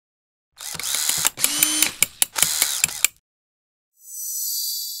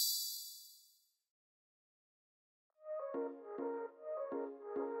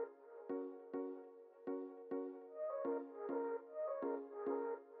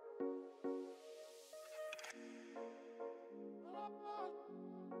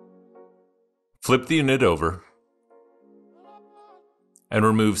Flip the unit over and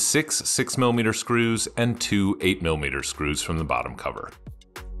remove 6 6mm screws and 2 8mm screws from the bottom cover.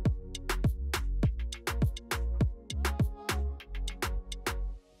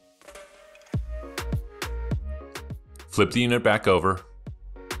 Flip the unit back over,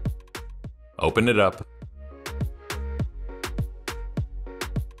 open it up,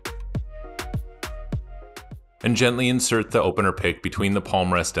 and gently insert the opener pick between the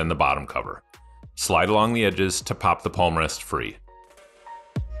palmrest and the bottom cover. Slide along the edges to pop the palmrest free.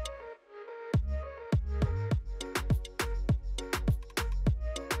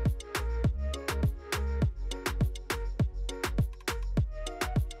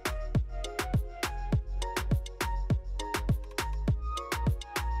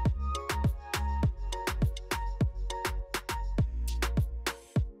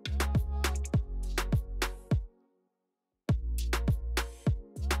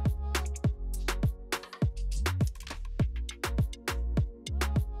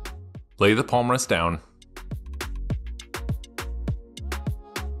 Lay the palmrest down,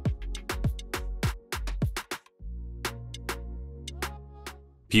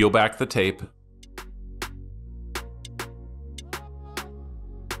 peel back the tape,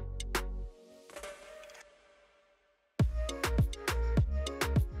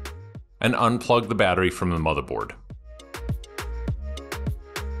 and unplug the battery from the motherboard.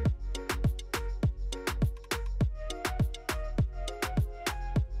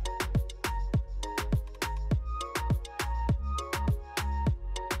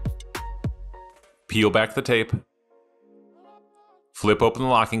 Peel back the tape, flip open the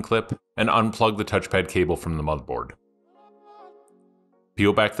locking clip, and unplug the touchpad cable from the motherboard.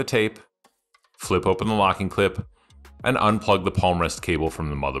 Peel back the tape, flip open the locking clip, and unplug the palmrest cable from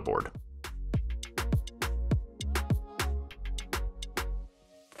the motherboard.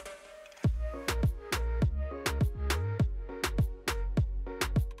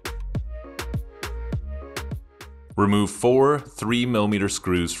 Remove 4 3mm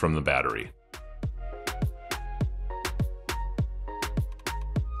screws from the battery.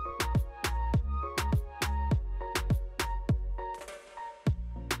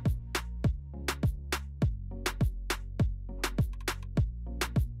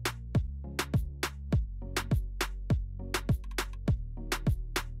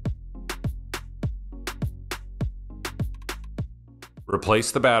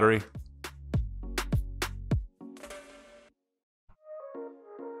 Replace the battery.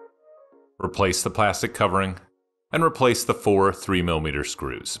 Replace the plastic covering, and replace the 4 3mm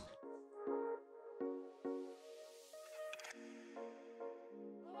screws.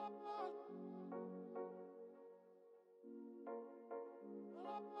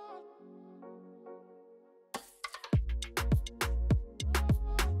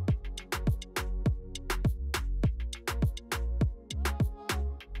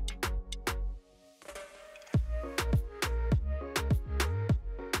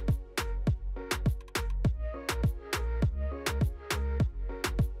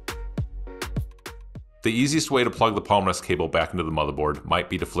 The easiest way to plug the palmrest cable back into the motherboard might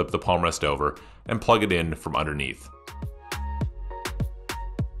be to flip the palmrest over and plug it in from underneath.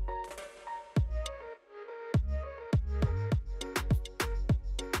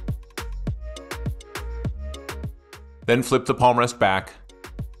 Then flip the palmrest back,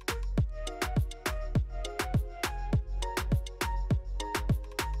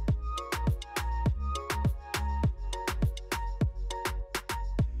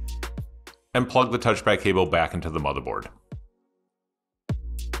 and plug the touchpad cable back into the motherboard.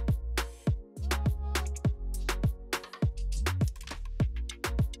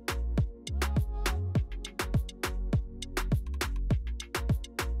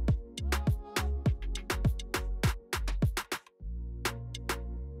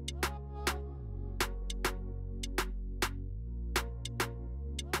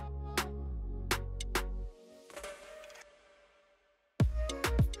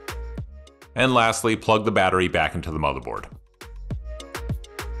 And lastly, plug the battery back into the motherboard.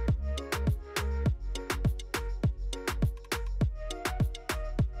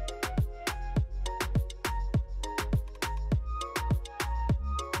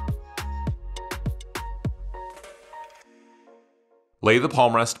 Lay the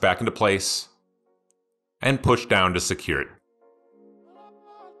palmrest back into place and push down to secure it.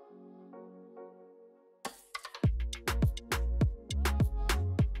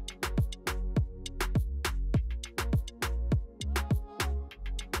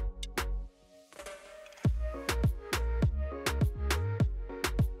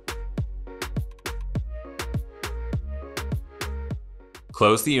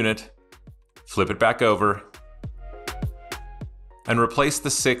 Close the unit, Flip it back over, and replace the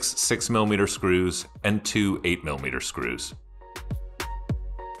 6 6mm screws and 2 8mm screws.